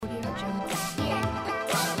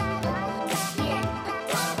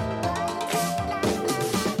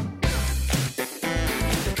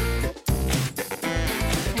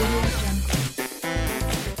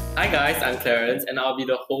guys, I'm Clarence and I'll be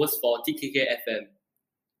the host for TKK FM.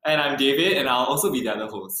 And I'm David and I'll also be the other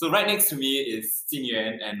host. So right next to me is Jin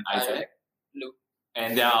Yuan and Isaac. Hello.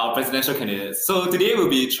 And they are our presidential candidates. So today we'll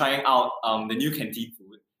be trying out the new canteen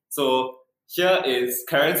food. So here is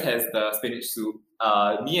Clarence has the spinach soup.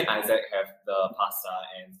 Me and Isaac have the pasta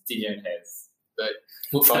and Jin Yuan has the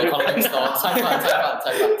food from the convenience store. 菜饭.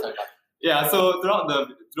 Yeah, so throughout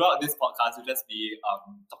this podcast, we'll just be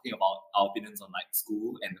talking about our opinions on like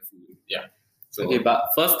school and the food. Yeah. So Okay,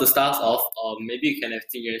 but first to start off, maybe you can have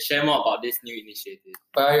Jin Yuan share more about this new initiative.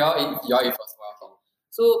 But you're in first.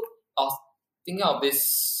 So I was thinking of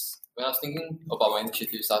this when I was thinking about my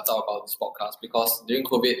initiatives. I thought about this podcast because during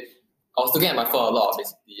COVID, I was looking at my phone a lot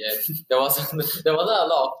basically, and there wasn't a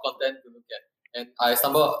lot of content to look at. And I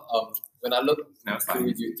stumbled when I looked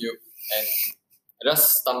through YouTube, and I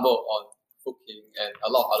just stumbled on cooking and a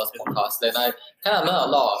lot of other podcasts. Then I kind of learned a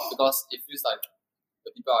lot because it feels like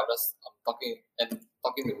the people are just talking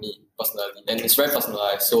to me personally, and it's very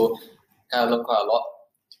personalized. So I kind of learned quite a lot.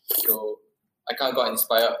 So I kind of got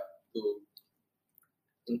inspired to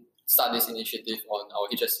start this initiative on our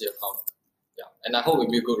HSC account. Yeah, and I hope it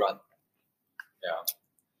will be a good run. yeah.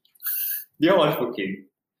 Do you watch cooking?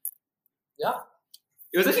 Yeah.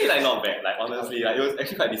 It was actually like not bad, like honestly, like it was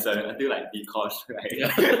actually quite decent until like Dcosh, right?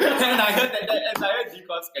 Yeah. And I heard that entire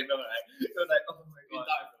Dcosh scandal, right? It was like, oh my god.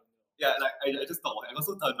 Yeah, like I just stopped. I got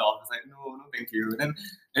so turned off. I was like, no, thank you. And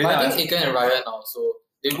then I think Aiken and Ryan now, so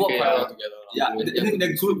they work quite well together. Yeah, and then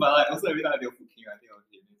they're good, but like also every time they were cooking, I think I was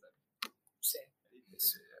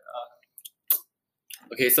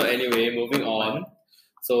Okay, so anyway, moving on.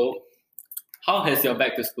 So, how has your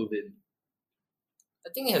back to school been? I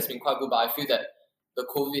think it has been quite good, but I feel that the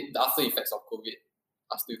after effects of COVID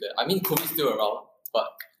are still there. I mean, COVID is still around, but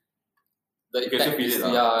the effect is,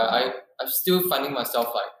 I'm still finding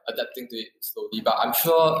myself like adapting to it slowly. But I'm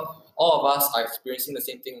sure all of us are experiencing the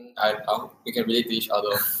same thing. We can relate to each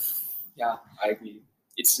other. Yeah, I agree.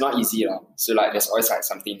 It's not easy, so like there's always like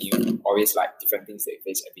something new, always like different things that you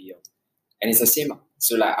face every year, and it's the same.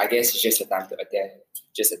 So like I guess it's just a time to adapt,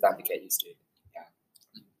 just a time to get used to it. Yeah.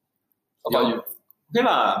 How about you? Okay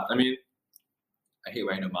lah. I mean, I hate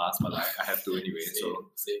wearing a mask, but like I have to anyway.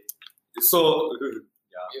 Same. So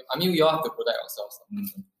yeah. I mean, we all have to protect ourselves.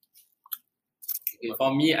 Okay,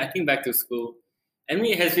 for me, I think back to school, I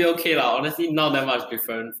mean, it has been okay lah. Honestly, not that much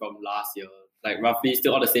different from last year. Like roughly,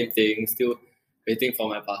 still all the same things. Still waiting for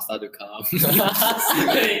my pasta to come.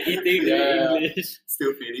 Eating English.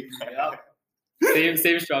 Still feeling Yeah.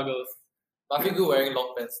 Same struggles. But I feel good wearing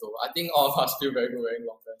long pants though. I think all of us feel very good wearing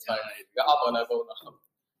long pants. Like, we're up a level now.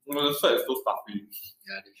 Well, the shirt is so stuffy.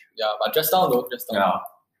 Yeah, but dress down though. Yeah.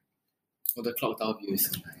 Oh, the clock tower view is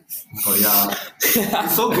so nice. Oh yeah.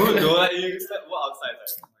 It's so good though. Like you step outside, like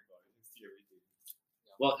oh my god, you can see everything.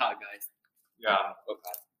 Work hard, guys. Yeah. Work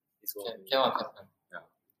hard. It's work. Can. Yeah.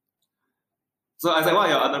 So Isaac, what are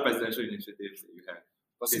your other presidential initiatives that you have?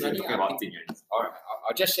 Personally, talking about Jin Yuan. Alright,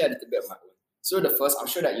 I'll just share a little bit of my own. So the first, I'm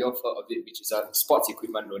sure that you've heard of it, which is a sports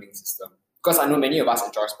equipment loaning system. Because I know many of us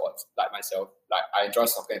enjoy sports, like myself. Like I enjoy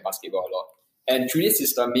soccer and basketball a lot. And through this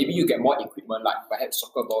system, maybe you get more equipment, like perhaps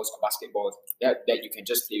soccer balls or basketballs that you can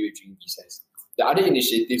just play with during recess. The other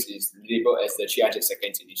initiatives is labeled as the 300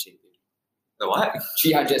 seconds initiative. The what?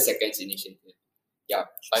 300 seconds initiative. Yeah,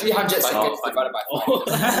 300 seconds divided by 5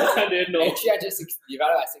 minutes. I didn't know. And 360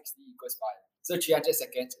 divided by 60 equals 5. So 300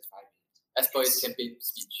 seconds is 5 minutes. As per his campaign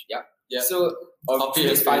speech. Yeah. Yeah. So through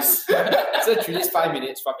these 5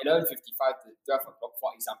 minutes from 11:55 to 12 o'clock,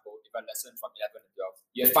 for example, if a lesson from 11 to 12,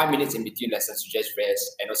 you have 5 minutes in between lessons to just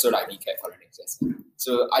rest and also like recap for the next lesson.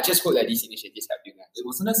 So I just hope that these initiatives help you guys. It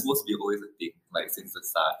wasn't that supposed to be always a thing, like since the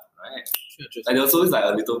start, right? Sure. And there was always like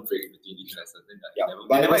a little break between each lesson. Then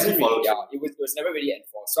But it wasn't really, it was never really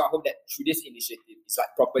enforced. So I hope that through this initiative, it's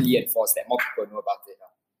like properly enforced, that more people know about it.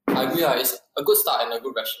 I agree. It's a good start and a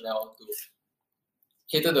good rationale to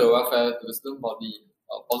cater the welfare to the student body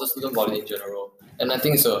or the student body in general. And I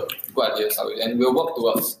think it's a good idea to start with. And we'll work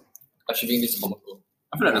towards achieving this common goal.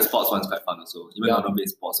 I feel like the sports one is quite fun also. Even though I don't play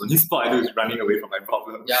sports. Only sport I do is running away from my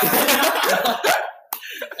problem. Yeah. I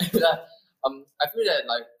feel that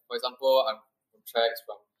like, for example, I'm from tracks,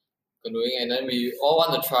 from canoeing, and then we all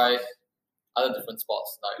want to try other different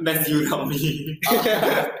sports. Like That's you, not me.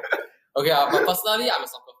 Okay, but personally, I'm a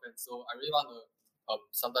soccer fan, so I really want to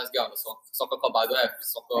sometimes get on the soccer court, but I don't have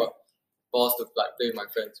soccer balls to like play with my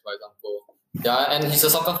friends, for example. Yeah, and he's a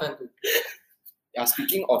soccer fan too. Yeah,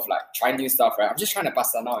 speaking of like trying new stuff, right? I'm just trying to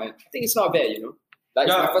pass that now, and I think it's not bad, Like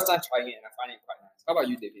it's my first time trying it, and I find it quite nice. How about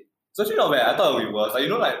you, David? It's actually not bad. I thought it would be worse. Like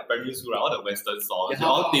like primary school, right? All the Western sauce, they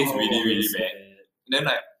all taste really, really bad. And then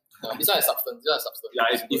like This one is substance. Yeah,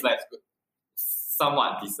 it's like good.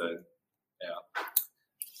 somewhat decent.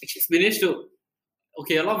 Actually, spinach too.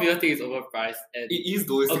 Okay, a lot of people think it's overpriced, and It is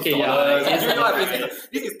though. It's Okay, $6. yeah, And it's you know what? overpriced.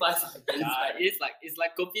 This is price. it's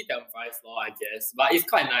like kopitiam price law, I guess. But it's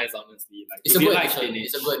quite nice, honestly. Like It's if a you good like addition. spinach,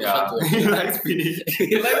 It's a good Yeah, addition to it. you like spinach.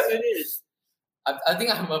 you like spinach. I think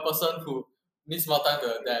I'm a person who needs more time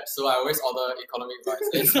to adapt, so I always order economic rice.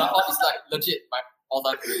 It's like legit my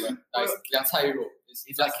all-time favorite. Like 两菜一肉.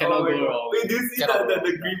 It's like cannot go wrong. Wait, do you see Cannot the go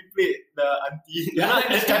green plate, the auntie? Yeah.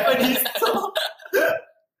 The Japanese store.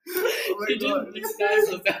 Oh my She just god. disguised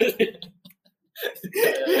herself.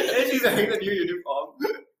 And she's wearing the new uniform.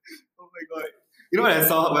 Oh my god. You know when I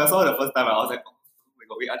saw her the first time, I was like, oh my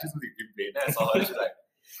god, wait, I just want the green plate. Then I saw her, she's like,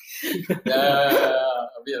 Yeah,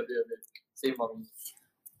 a bit. Same for me.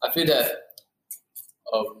 I feel that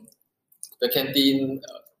the canteen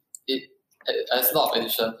it has a lot of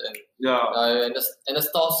additions yeah. and the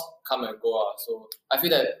stores come and go. So I feel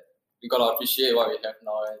that we gotta appreciate what we have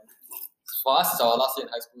now. And for us, it's our last year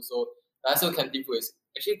in high school, so the high school canteen food is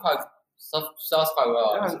actually sells quite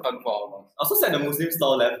well. Yeah. It's quite good for us. I also said the Muslim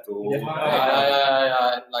stall left too. Yeah,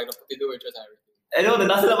 and like the potato waitress and everything. And the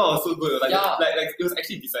nasi lemak was so good. Like, Yeah. like it was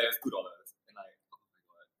actually decent. It was $2. And like, oh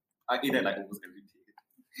my god, I eat that like almost every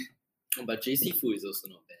day. But JC food is also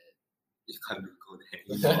not bad. You can't go there.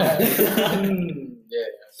 Yeah,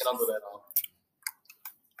 cannot do that now.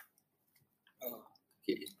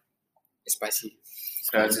 Okay. It's spicy.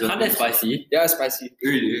 Can't that spicy? Yeah, it's spicy.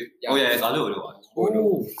 Really? Yeah. Oh yeah, it's other one. Oh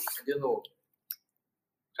no, I didn't know.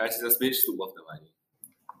 Guys, it's a spinach soup worth the money.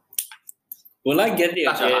 Will I get it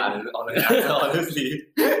again? Honestly.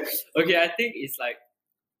 Okay, I think it's like,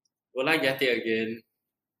 will I get it again?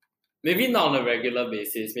 Maybe not on a regular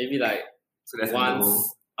basis. Maybe like So that's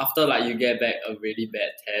once after like you get back a really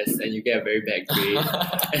bad test and you get a very bad grade,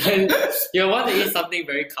 and then you want to eat something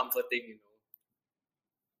very comforting, you know.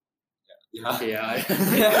 Yeah. Okay, yeah.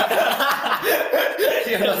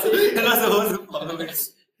 You're not supposed to follow me.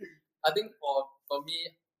 I think for me,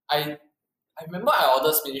 I remember I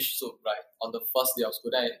ordered spinach soup right on the first day of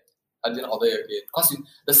school. Then I didn't order it again because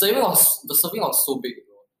the serving was so big. You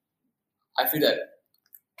know, I feel that.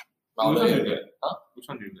 Which one do you get? Huh? Which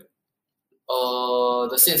one do you get?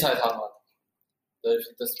 The 苋菜汤 one. The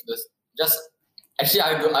just actually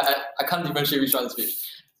I can't differentiate which one is which.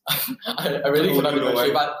 I really cannot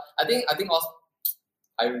differentiate, but I think also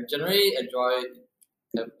I generally enjoy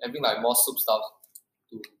having like more soup stuff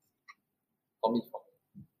for me.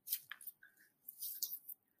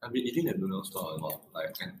 I've been eating the noodle store a lot,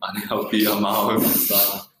 like an unhealthy amount of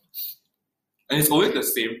stuff. And it's always the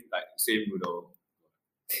same noodle.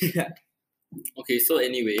 Okay, so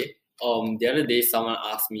anyway, the other day someone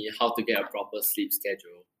asked me how to get a proper sleep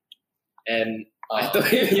schedule, and I told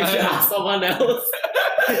him you should ask someone else.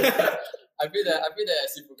 I feel that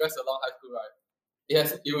as you progress along high school, right,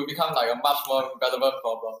 it will become like a much more relevant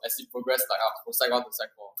problem as you progress like up from Sec 1 to Sec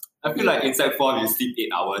 4. I feel like in Sec 4, you sleep 8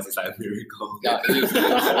 hours, it's like a miracle. Yeah, it is.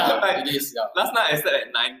 It is. Yeah. Last night I slept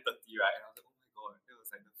at 9:30, right? And I was like, oh my god, that was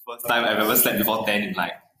like the first time I've ever slept before 10 in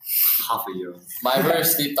like half a year. My average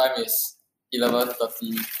sleep time is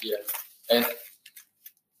 11:30 p.m. And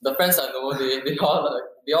the friends I know,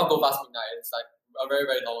 they all go past midnight. It's like a very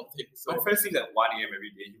very normal thing. So My friend sleeps at 1 a.m.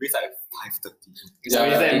 every day. He wakes up at 5:30. So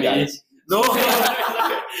is that me? guys. No!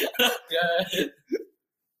 yeah.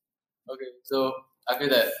 Okay, so I feel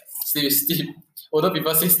that sleep is sleep. Older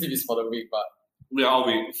people say sleep is for the weak, but We are all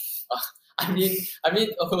weak. I mean,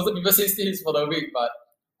 older people say sleep is for the weak, but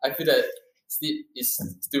I feel that sleep is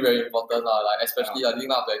still very important, like especially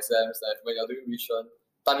leading up to exams, like when you're doing revision,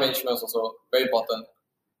 time management is also very important,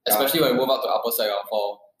 especially when you move up to upper sec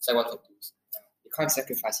for Sec 1 to 2. You can't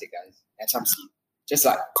sacrifice it, guys. Have some sleep. Just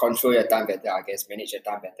like control your time better, I guess. Manage your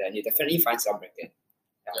time better, and you definitely find some break.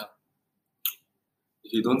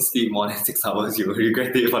 If you don't sleep more than 6 hours, you will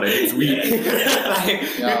regret it for the next week. Like,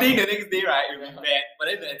 you think the next day, right, you'll be bad, but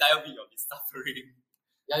then the entire week you'll be suffering.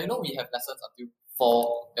 Yeah, you know we have lessons until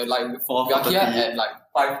 4, and like 4, we are here at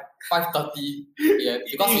like 5:30 p.m.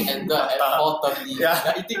 because we ended at 4:30. Yeah.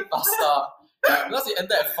 We're eating pasta. Yeah, because we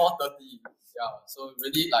ended at 4:30. Yeah, so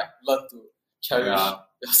really like learn to cherish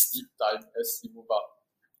your sleep time as you move up.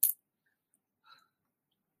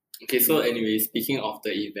 Okay, so anyway, speaking of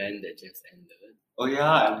the event that just ended. Oh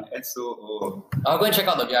yeah, it's so old. I'll go and check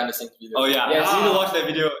out the behind the scenes video. Oh yeah, Yes. you need to watch that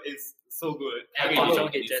video. It's so good. Okay, Hwa Hwa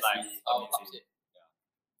Chong Chong is HSC. like I'll amazing. watch it.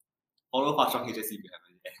 Follow Hwa Chong HSC if you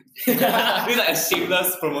haven't yet. This is like a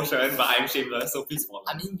shameless promotion, but I'm shameless, so please follow.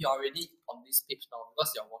 I mean, you're already on this page now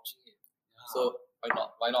because you're watching it. So why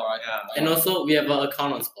not? Why not, right? Yeah. Why And not? also, we have an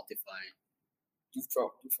account on Spotify. Do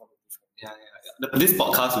follow. This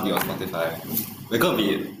podcast will be on Spotify. We're gonna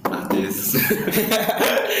be artists. Guys,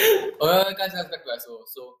 back to SO.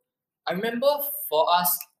 So I remember for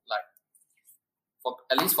us, like, for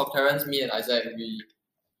at least for Clarence, me and Isaac, we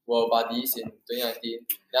were buddies in 2019.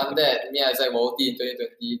 Then after that, me and Isaac were OT in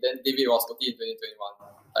 2020. Then David was OT in 2021,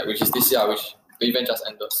 like, which is this year, which the event just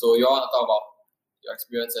ended. So you all want to talk about your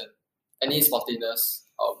experience and any spontaneous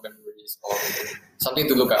memories or something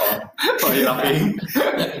to look at on? Why are you laughing?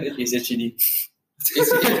 He's actually. I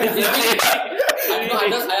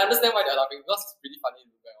understand why they're laughing because it's pretty funny to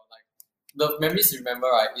look back on. Like the memories you remember,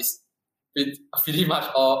 right, is pretty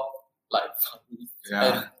much all like funny.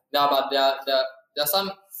 Yeah. But there are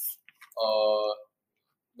some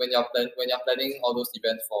when you're planning all those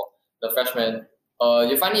events for the freshmen,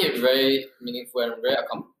 you find it very meaningful and very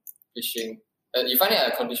accomplishing. And you find it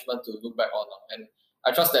an accomplishment to look back on. And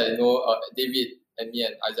I trust that David and me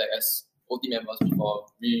and Isaac as OT members before,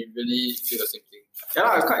 we really feel the same thing.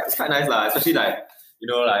 Yeah, it's quite nice lah. Especially like you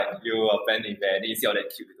plan an event, then you see all that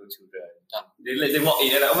cute little children. Yeah. They walk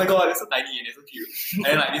in and like, oh my god, they're so tiny and they're so cute.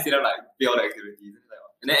 And then like you see them like play all the activities.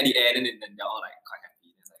 And then at the end, then they're all like quite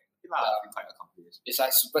happy. It's like quite accomplished. It's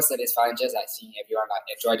like super satisfying just like seeing everyone like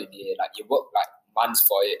enjoy the day. Like you work like months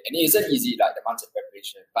for it, and it isn't easy like the months of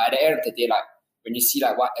preparation. But at the end of the day, like when you see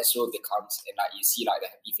like what SO becomes and like you see like the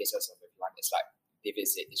happy faces of everyone, it's like David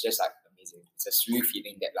said, it's just like amazing. It's a surreal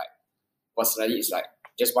feeling that like personally it's like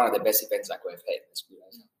just one of the best events I could have had in the school.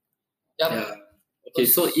 Yeah. Okay,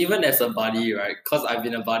 so even as a buddy, right? Because I've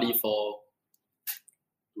been a buddy for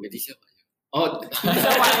this year. Oh,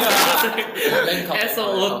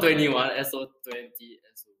 SO 21, SO 20,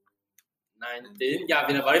 SO 19. Yeah, I've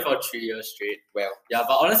been a buddy for 3 years straight. Well, yeah,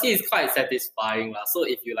 but honestly, it's quite satisfying, lah. So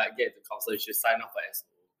if you like get to council, you should sign up for SO.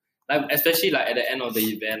 Like especially like at the end of the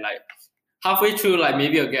event, like halfway through, like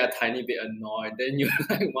maybe you'll get a tiny bit annoyed, then you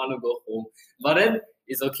like want to go home. But then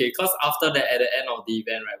it's okay, because after that, at the end of the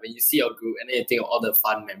event, right, when you see your group and then you think of all the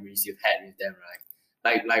fun memories you've had with them,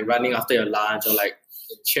 right, like running after your lunch or like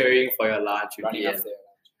cheering for your lunch with running the after your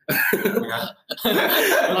lunch. or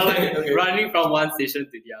like running from one station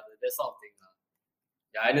to the other, that sort of thing.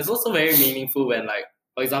 Yeah, and it's also very meaningful when like,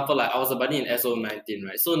 for example, like I was a buddy in SO 19,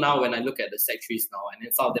 right? So now when I look at the Sec 3s now, and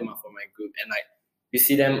then some of them are from my group, and like you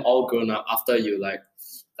see them all grown up after you like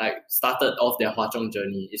started off their Hwa Chong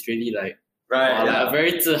journey, it's really like right, like a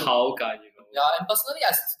very 自豪感, you know. Yeah, and personally,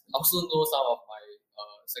 I also know some of my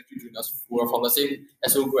secondary juniors who are from the same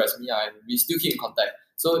SO group as me, and we still keep in contact.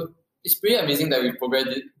 So it's pretty amazing that we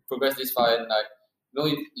progress this far, and like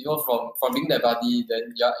from being their buddy,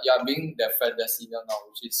 then you're being their friend, their senior now,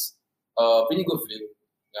 which is a pretty good feeling.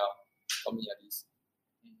 Yeah, for me at least.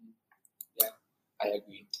 Mm-hmm. Yeah, I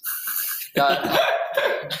agree. Yeah,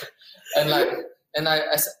 and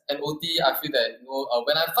as an OT, I feel that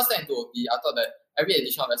when I first got into OT, I thought that every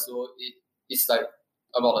edition of SO it's like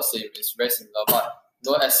about the same. It's very similar, but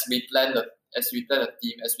as we plan the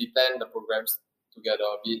team, as we plan the programs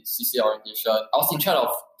together, be it CC orientation, I was in charge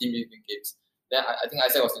of team building games. Then I think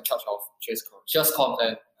Isaac was in charge of chess comp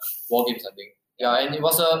and war games, I think. Yeah, and it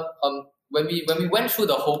was when we went through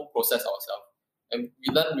the whole process ourselves, and we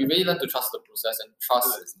really learned to trust the process and trust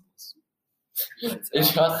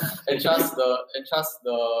trust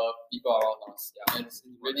the people around us. Yeah, and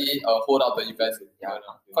really hold out the event. Yeah,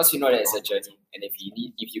 because you know that it's a journey, and if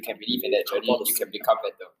you can believe in that journey, you can become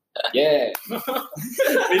better. Yeah.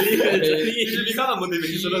 Believe in the journey. You should become a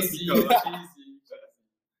motivational speaker.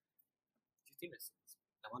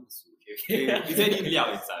 I want to see. Okay. Is there any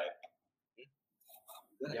liao inside?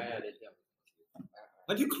 Yeah, there's liao.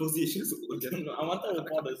 Why do you close it? It's so old. No, I wanted to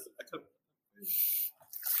pour this. I can't.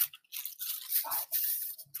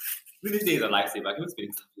 Really think it's a lifesaver. I can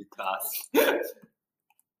spend stuff in class.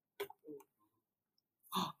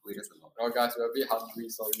 Wait, that's a lot. Oh guys, we're a bit hungry,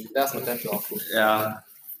 sorry. Let's attend to our food. Yeah.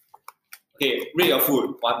 Okay, rate your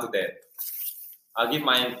food 1 to 10. I'll give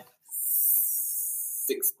mine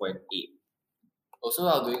 6.8. Also,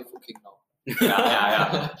 I'm doing cooking now.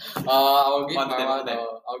 Yeah. I'll give 1 to 10, my 1 to 10.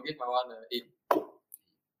 I'll give my one 8.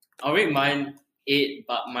 I'll rate mine 8,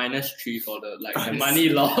 but -3 for the the money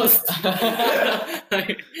lost.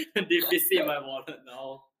 Like deficit in my wallet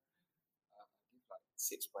now.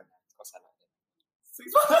 6.9 because I like it.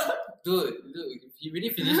 Dude, he really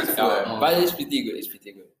finished his food. Yeah, but it's pretty good.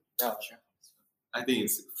 Yeah, sure. I think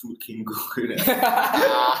it's food king good.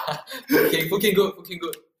 Cooking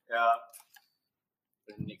good. Yeah.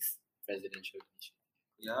 The next presidential edition.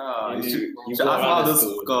 Yeah. You You should go ask around all the those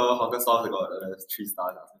school. hawker stores that got 3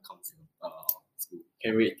 stars that come to school.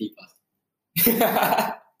 Can rate tea party.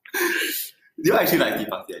 Do you actually like tea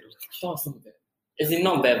party? I don't like it. That was not bad. It's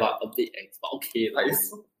not bad, but a bit ex, but okay. Like,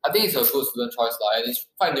 I think it's a good student choice and it's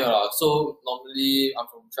quite near So normally I'm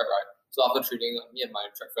from track, right? So after training, me and my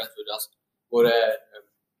track friends will just go there and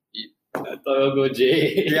eat. I thought you'll go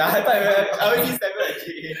J. Yeah, I thought I already said at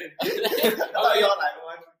J. I thought you're like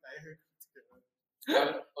one.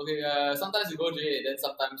 Okay, sometimes we go J, then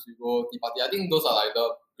sometimes we go tea party. I think those are like the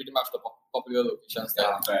pretty much the popular locations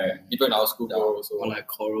that people in our school go also. Or like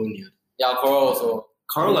Coral near. Yeah, Coral also.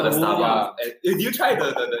 Coral got the Yeah. Starbucks. Did you try the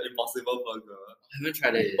Impossible Burger? I haven't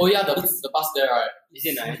tried it yet. Oh yeah, the bus there, right? Is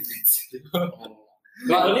it nice? Oh.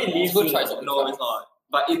 But only It's leaves good you- choice. No, it's not.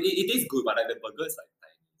 But it is good, but like the burger is like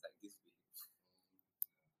tiny. It's like this big.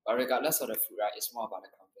 But regardless of the food, right, it's more about the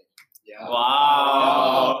company. Yeah.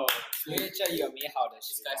 Wow. 因为这有美好的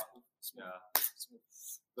This 时 guy's 光。 smooth.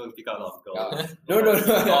 Don't pick out a lot of girls. Yeah. No, Oh,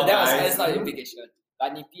 that's nice. not implication. 来，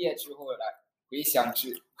你毕业之后，来回想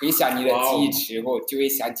你的记忆之后，就会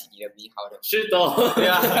想起你的美好的。是的。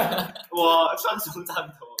Yeah. 我双手赞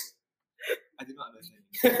同。I did not understand.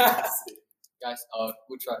 Guys,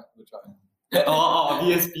 good try.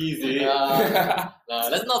 VSP is it?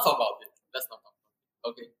 Let's not talk about it.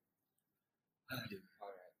 Okay. Alright.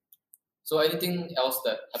 So anything else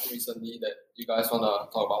that happened recently that you guys wanna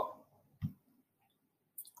talk about?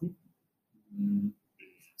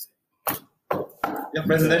 Your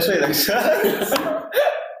presidential election.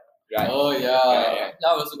 Right. Oh yeah.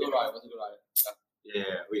 That was a good ride. Yeah.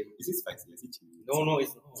 Wait, is it spicy? Is it chili? No,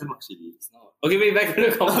 it's not. Is it not chili? It's not. Okay, wait, back to the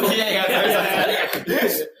convo. Sorry.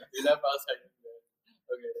 We left us hanging there.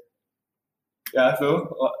 Okay. Yeah, so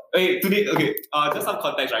wait, today, okay, just some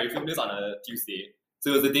context, right? We filmed this on a Tuesday,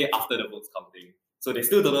 so it was the day after the votes counting. So they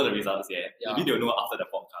still don't know the results yet. Yeah. Maybe they'll know after the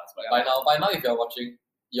podcast. But By now, if you're watching,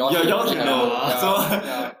 y'all should know. Yeah. So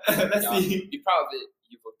Yeah. let's see. Be proud of it.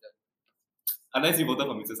 You voted. Unless you voted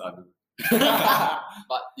for Mrs. Anu.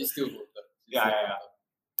 But you still voted. Yeah.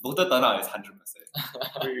 Voter turnout is 100%.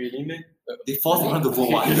 Wait, really, man? They force everyone to vote.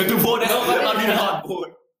 What? You have to vote. That's not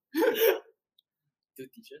vote. Do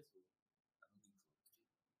teachers?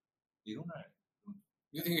 You don't right?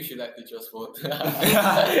 You think you should let teachers vote? A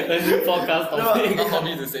new podcast topic. Not for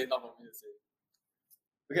me to say.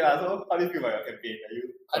 Okay, so how do you feel about your campaign? Are you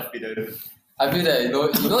confident? I feel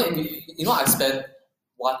that I spent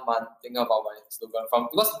 1 month thinking about my slogan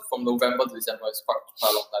because from November to December is quite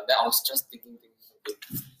a long time. Then I was just thinking. Okay.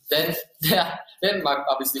 Then my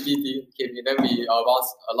publicity team came in. Then we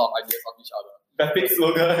bounced a lot of ideas of each other. Epic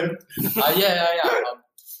slogan. Yeah.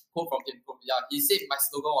 Quote from him. Yeah, he said my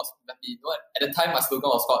slogan was happy. At the time, my slogan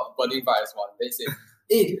was called "Burning Bright as One." They said,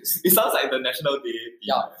 "Hey, It sounds like the National Day.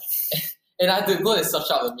 yeah." And I had to go and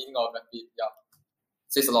search out the meaning of happy. Yeah,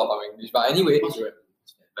 says a lot about my English. But anyway,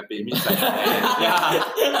 Happy means like yeah.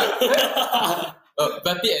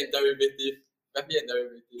 happy and derivative.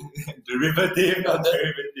 Derivative, not Yeah,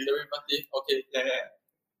 derivative. Derivative. Okay. Yeah.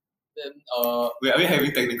 Then Wait, are we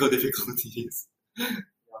having technical difficulties?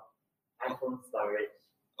 Sorry.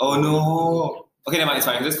 Oh no. Okay, never mind. It's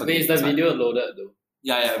fine. Just Wait, continue. is the It's fine. video loaded though?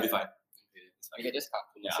 Yeah, it'll be fine. You can just cut.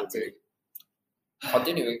 Yeah. Okay.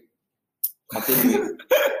 Continuing.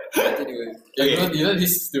 you know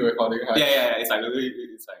this is still recording, right? Yeah. It's fine.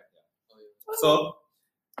 It's fine. Yeah. So,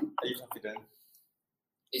 are you confident?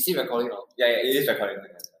 Is it recording now? Yeah, it is recording.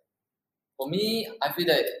 For me, I feel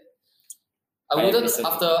that I I wouldn't listen.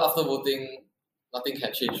 after voting, nothing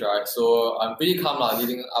can change, right? So I'm pretty calm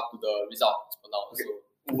leading up to the results for now. Okay. So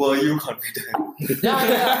Were you confident?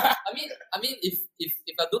 yeah. I mean, if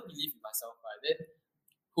I don't believe in myself, right, then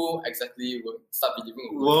who exactly will start believing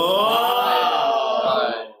in me? Whoa!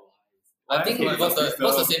 Right. I think it was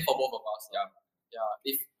the same for both of us. Yeah.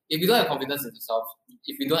 If we don't have confidence in ourselves,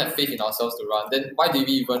 if we don't have faith in ourselves to run, then why did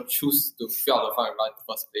we even choose to fill out the front and run in the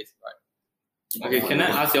first place, right? Okay, can I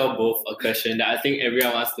ask y'all both a question that I think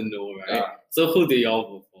everyone wants to know, right? Yeah. So who do y'all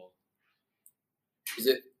vote for? Is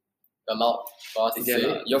it allowed for us to Is it say?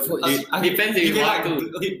 allowed? Your food Okay, is depends if you can want like,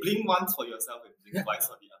 to. okay, blink once for yourself and blink twice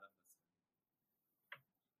for the other.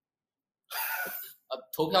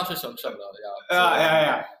 投票是神圣的, yeah.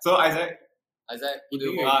 Yeah. So Isaac, Isaac, who do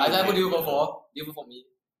you You vote? think- Isaac, who do you vote for? Do you vote for me?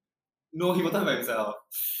 no, he voted for himself.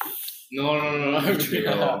 No, I'm kidding.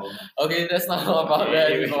 Okay, that's not about that.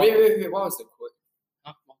 Wait, anymore. wait. What was the quote?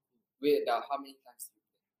 Huh? Wait, how many times?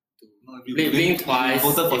 No, if you Blink twice,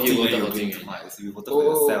 You voted for if you Jin, voted then for blink Jin. twice. If you voted for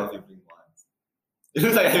yourself, you blink once. It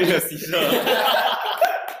looks like having a seizure.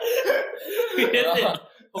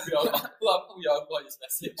 Hope you all got his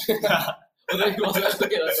message. Okay, he was just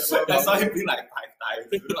looking at the I saw him blink like 5 times.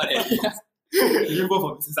 You know what that is? You vote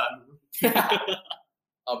for Mrs. Anu.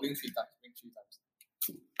 I'll blink 3 times.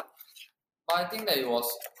 But I think that it was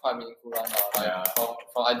quite meaningful run. Yeah. From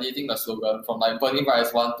ideating the slogan, from like burning bright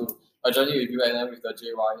as one to a journey with you and then with the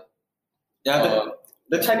JY. Yeah,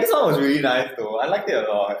 the Chinese one was really nice though. I liked it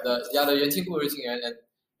a lot. The 元庆部日庆元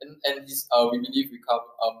and this we believe we come.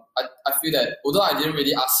 I feel that although I didn't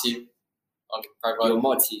really ask him in private. 有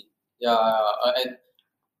默契. Yeah, and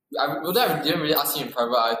although I didn't really ask him in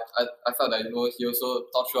private, I felt that he also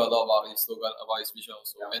thought through a lot about his slogan, about his vision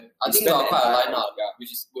also. Yeah. And I think they are quite aligned now,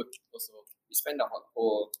 which is good also. We spent the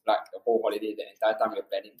whole holiday, the entire time we were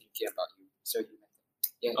planning, thinking about you. So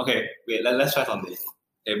yeah. Okay, wait, let's try something.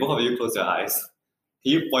 Okay, both of you close your eyes.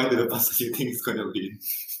 Can you point to the person you think is going to win?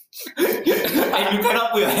 And you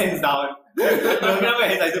cannot put your hands down. No, you cannot put your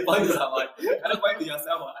hands down to point to someone. You cannot point to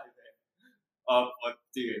yourself or Isaac. Or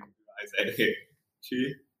Jin and Isaac. Okay,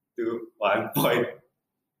 3, 2, 1, point.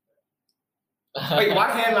 Wait, one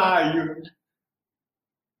hand lah, you.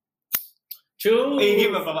 True. Hey,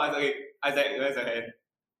 give a from Isaac. Okay, Isaac, where's your hand?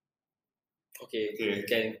 Okay.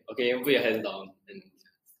 Okay. Okay, put your hands down. And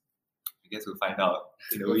I guess we'll find out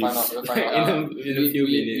in a We'll week. find out. in a few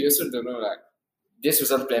we minutes. also don't know, like, this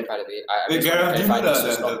wasn't planned, by the way. Wait, Gareth, do you know this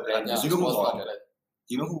was not planned. Yeah, do you know who was won? not planned.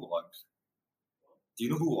 Do you know who won? Do you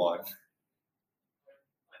know who won?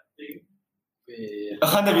 Wait.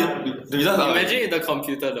 The results are Imagine if the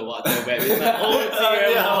computer, the water web, it's like, oh, it's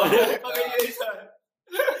yeah. here. Congratulations.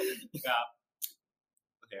 Yeah.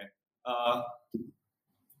 Okay.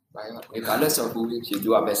 Regardless of who wins, you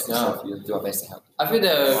do our best to serve you, do our best to help. I feel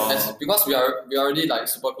that because we are already like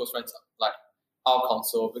super close friends, like our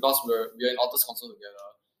council, because we're in Otters council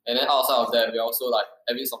together, and then outside of that we're also like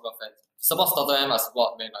avid soccer fans. Support Tottenham, I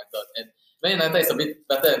support Man United, and Man United is a bit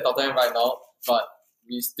better than Tottenham right now, but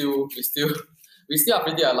we still are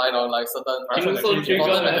pretty aligned on like certain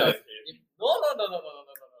important matters. No.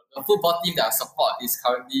 The football team that I support is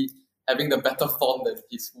currently having the better form than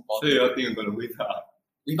his football So team. you think you're gonna win?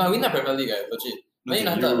 We might win the Premier League, legit. Man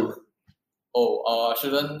United. I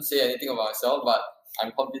shouldn't say anything about myself, but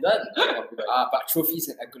I'm confident. But trophies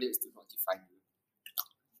and accolades do not define you.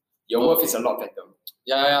 Your worth is a lot better.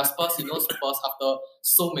 Yeah. Spurs, Spurs after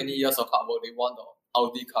so many years of hard work, they won the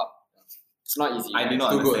Audi Cup. It's not easy. I did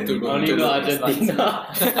not Too understand. good. Only go Argentina.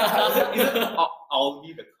 I'll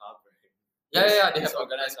be the cup, right? Yeah.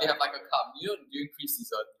 They have like a cup. During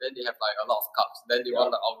pre-season, then they have like a lot of cups. Then they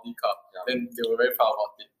won the Audi Cup. Yeah. Then they were very proud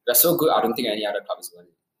about it. They're so good, I don't think any other club is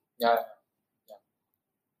winning. Yeah.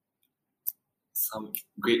 Some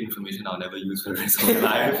great information I'll never use for the rest of my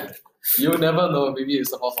life. You'll never know. Maybe you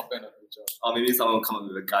support soccer in the future. Or maybe someone will come up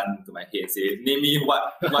with a gun to my head and say, name me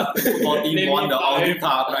what football team won the Audi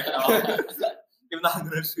Cup right now. If not, I'm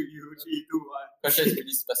gonna shoot you. 3, 2, 1. Question is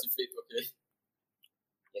pretty specific, okay?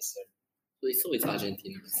 Yes, sir. Wait, so it's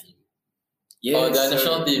Argentina team. The sir.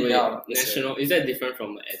 national team, Wait, yeah. national, is that different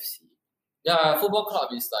from FC? Yeah, football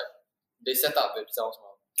club is like, they set up themselves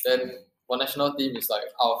now. Then one national team is like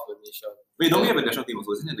out of the nation. Wait, don't we have a national team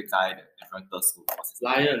also? Isn't it the guy that everyone thirsts for? What's his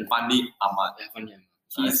name? Lion. Fandi Ahmad. Yeah, Fandi Ahmad.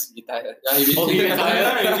 He's retired. Yeah, he Oh, he became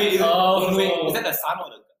retired? Oh, Wait, no. is that the son or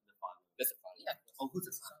the father? That's a funny. Yeah. Oh, who's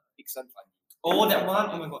the son? Iksan funny. Oh, that one.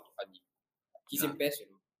 Oh my god. Funny. He's in PES,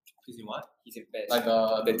 He's in what? He's in PES. like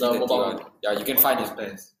the 2021. mobile one. Yeah, you can find his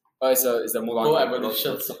PES. It's a mobile Pro game.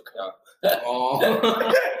 Evolution Yeah. Soccer. Oh. A lot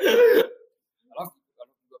of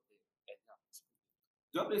people play. And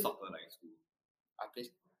Do you play soccer like in school? I play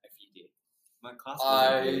every day. My class.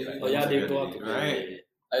 Oh yeah, they go out together. Right.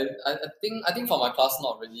 I think for my class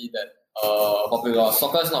not really that popular.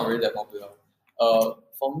 Soccer is not really that popular.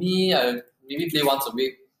 For me, I maybe play once a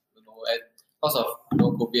week, and because of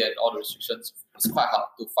COVID and all the restrictions, it's quite hard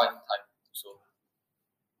to find time. So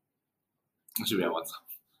Should be at once.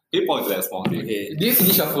 Can you point to that small thing? Okay. do you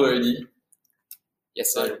finish your food already?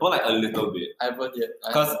 Yes, sir. But like a little bit. I haven't yet.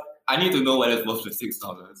 Because I need to know whether it's worth the $6.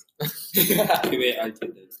 Wait, I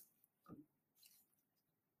did this.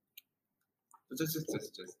 Just.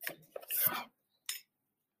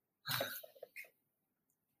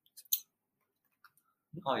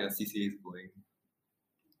 How your CCA is going?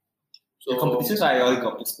 So The competitions I already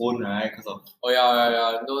got postponed, right? Because of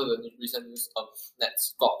yeah. No, the recent news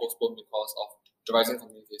Nets got postponed because of the rising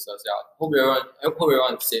community cases. Yeah, I hope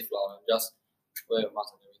everyone is safe now and just wear a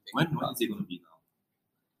mask and everything. when is it going to be now?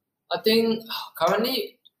 I think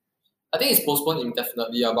currently, it's postponed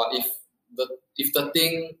indefinitely. Yeah, but if the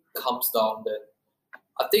thing comes down, then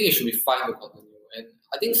I think it should be fine to continue. And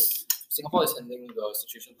I think Singapore is handling the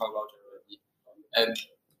situation quite well generally. And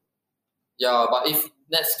yeah, but if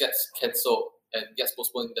Nets gets cancelled and gets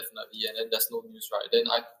postponed indefinitely, and then there's no news, right? Then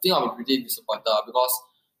I think I'll be pretty disappointed because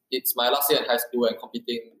it's my last year in high school and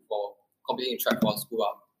competing in track for school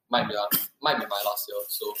might be my last year.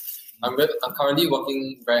 So I'm currently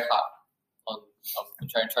working very hard on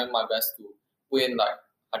trying my best to win like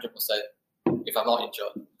 100% if I'm not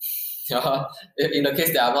injured. Yeah, in the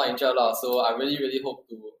case that I'm not injured, so I really, really hope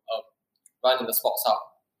to run in the sports hub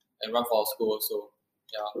and run for our school also.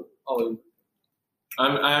 Yeah. Oh,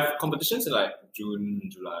 I have competitions in like June,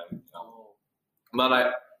 July. But like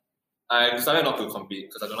I decided not to compete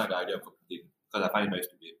because I don't like the idea of competing because I find it very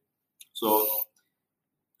stupid. So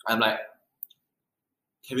I'm like,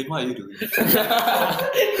 Kevin, what are you doing?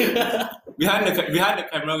 behind the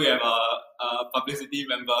camera, we have a publicity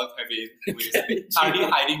member, Kevin, who is currently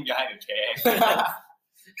hiding behind the chair.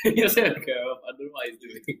 He's a girl. I don't know what he's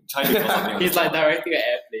doing. Trying to do something. He's like directing an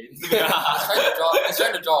airplane. He's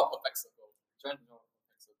trying to draw a perfect circle.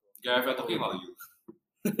 Yeah, if we're talking about you.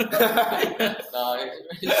 No,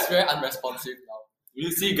 he's very unresponsive now.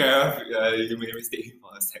 You see, Gareth, you may mistake him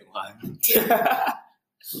for a sec one.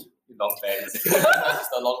 Long pants. It's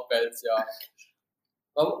the long pants, yeah.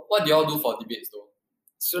 But what do y'all do for debates though?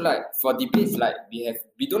 So like for debates, like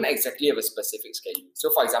we don't exactly have a specific schedule.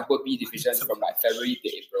 So for example, B division from like February to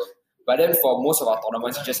April. But then for most of our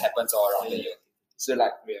tournaments, it just happens all around the year. So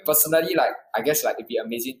like personally, like I guess like it'd be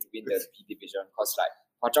amazing to win the B division because like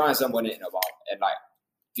Hwa Chong hasn't won it in a while, and like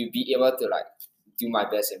to be able to like do my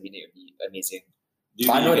best and win it would be amazing.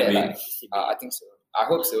 But I know that like I think so. I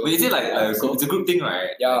hope so. Wait, is it like it's a group thing,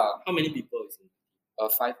 right? Yeah. How many people is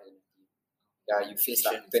it? 5. Yeah, you face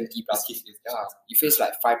like 20 plus. Yeah, you face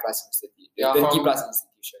like 5 plus institution. Yeah, 20 plus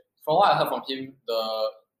institution. From what I heard from him,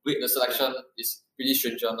 the selection is pretty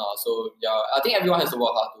stringent now. So yeah, I think everyone has to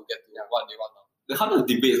work hard to get to what they want now. How do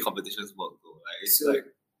debate competitions work though? Like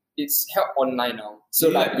it's held online now.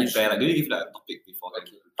 So do you prepare? Like, do you give like a topic before?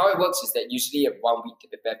 Okay. How it works is that usually you have 1 week to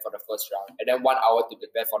prepare for the first round, and then 1 hour to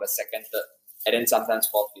prepare for the second, third, and then sometimes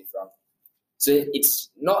 4th, 5th round. So it's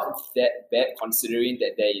not that bad considering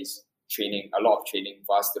that there is a lot of training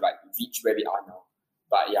for us to like reach where we are now.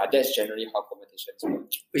 But yeah, that's generally how competitions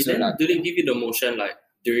work. Wait, so then like, do they give you the motion like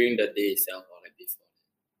during the day itself or like before?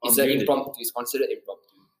 It's considered impromptu.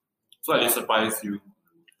 So they surprise you.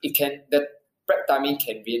 The prep timing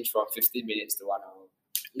can range from 15 minutes to 1 hour.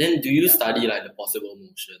 Then do you study like the possible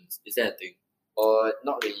motions? Is that a thing? Or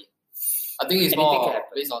not really. I think it's Anything more can happen.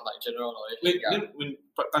 based on like general knowledge. Wait, then when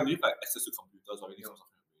prep time, do you have like access to computers or anything else?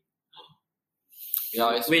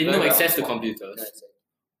 Yeah, it's Wait, no very access to well. computers. Yeah, exactly.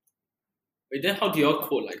 Wait, then how do you all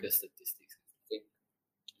code like the statistics?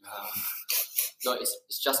 No,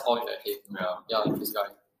 it's just all in your head. Yeah, this guy.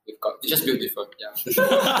 It's just built different. Yeah.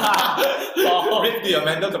 Rate the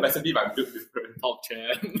mental capacity by built different. Talk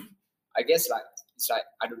chair. I guess like it's like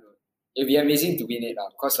I don't know. It'd be amazing to win it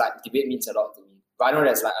because like debate means a lot to me. But I know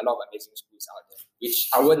there's like a lot of amazing schools out there, which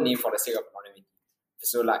I won't name for the sake of anonymity.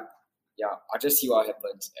 So like yeah, I'll just see what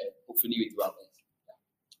happens and hopefully we do our best. Yeah.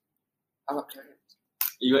 How about Clarence?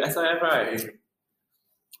 You're SIF, right?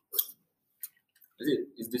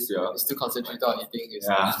 Is this year? It's still concentrated on eating his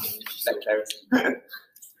English. Like Clarence.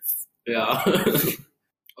 Yeah.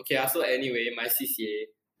 Okay, so anyway, my CCA,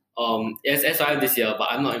 it's SIF this year,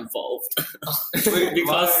 but I'm not involved.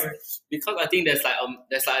 because I think there's like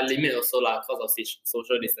a limit also because of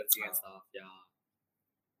social distancing and stuff. Yeah.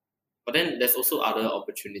 But then there's also other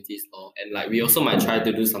opportunities and like we also might try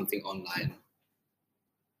to do something online.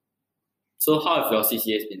 So how have your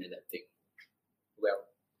CCAs been adapting? Well,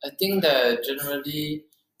 I think that generally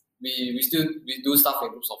we do stuff in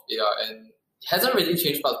groups of 8 and it hasn't really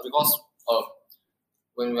changed much because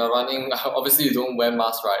when we are running, obviously you don't wear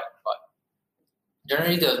masks, right? But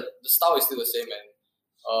generally the style is still the same and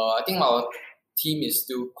I think our team is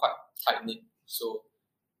still quite tight knit. So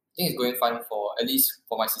I think it's going fine at least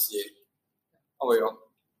for my CCA. How about you?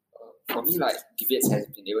 For me, like debates has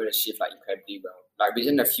been able to shift like incredibly well. Like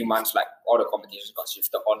within a few months, like all the competitions got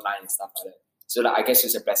shifted online and stuff like that. So like I guess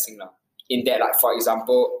it's a blessing now. In that, like for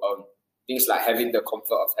example, things like having the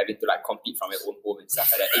comfort of having to like compete from your own home and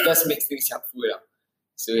stuff like that. It just makes things helpful.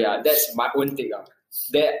 So yeah, that's my own thing.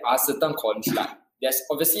 There are certain cons like there's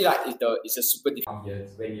obviously like it's a super different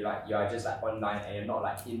ambience when you are just like online and you're not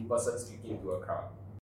like in person speaking to a crowd.